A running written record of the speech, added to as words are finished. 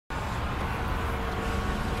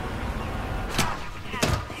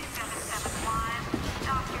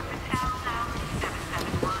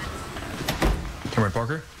Cameron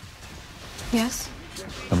Parker? Yes?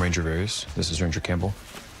 I'm Ranger Various. This is Ranger Campbell.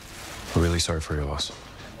 We're really sorry for your loss.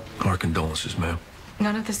 Our condolences, ma'am.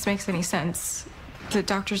 None of this makes any sense. The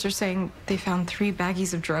doctors are saying they found 3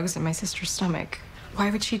 baggies of drugs in my sister's stomach.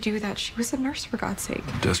 Why would she do that? She was a nurse, for God's sake.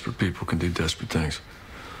 Desperate people can do desperate things.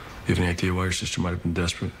 You have any idea why your sister might have been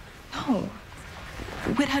desperate? No.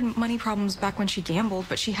 Whit had money problems back when she gambled,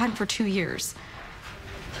 but she hadn't for 2 years.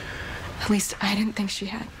 At least I didn't think she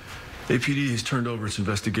had. APD has turned over its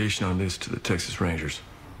investigation on this to the Texas Rangers.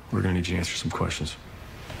 We're gonna need you to answer some questions.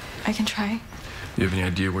 I can try. You have any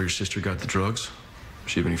idea where your sister got the drugs?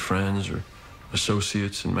 Does she have any friends or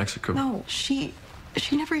associates in Mexico? No, she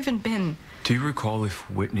never even been. Do you recall if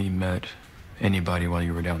Whitney met anybody while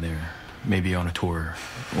you were down there? Maybe on a tour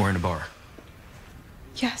or in a bar?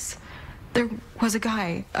 Yes. There was a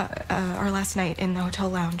guy, our last night in the hotel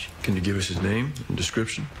lounge. Can you give us his name and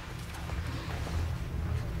description?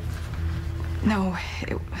 No,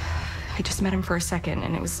 I just met him for a second,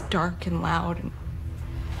 and it was dark and loud, and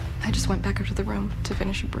I just went back up to the room to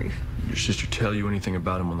finish a brief. Your sister tell you anything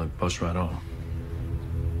about him on the bus ride home?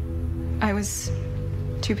 I was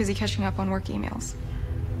too busy catching up on work emails.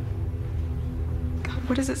 God,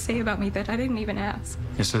 what does it say about me that I didn't even ask?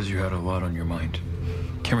 It says you had a lot on your mind.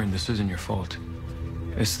 Cameron, this isn't your fault.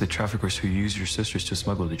 It's the traffickers who use your sisters to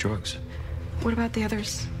smuggle the drugs. What about the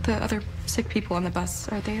others? The other sick people on the bus?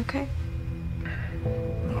 Are they okay?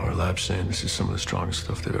 Our lab's saying this is some of the strongest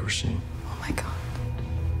stuff they've ever seen. Oh my God.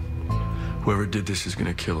 Whoever did this is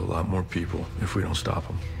gonna kill a lot more people if we don't stop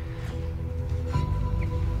them.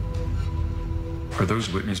 Are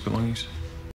those Whitney's belongings?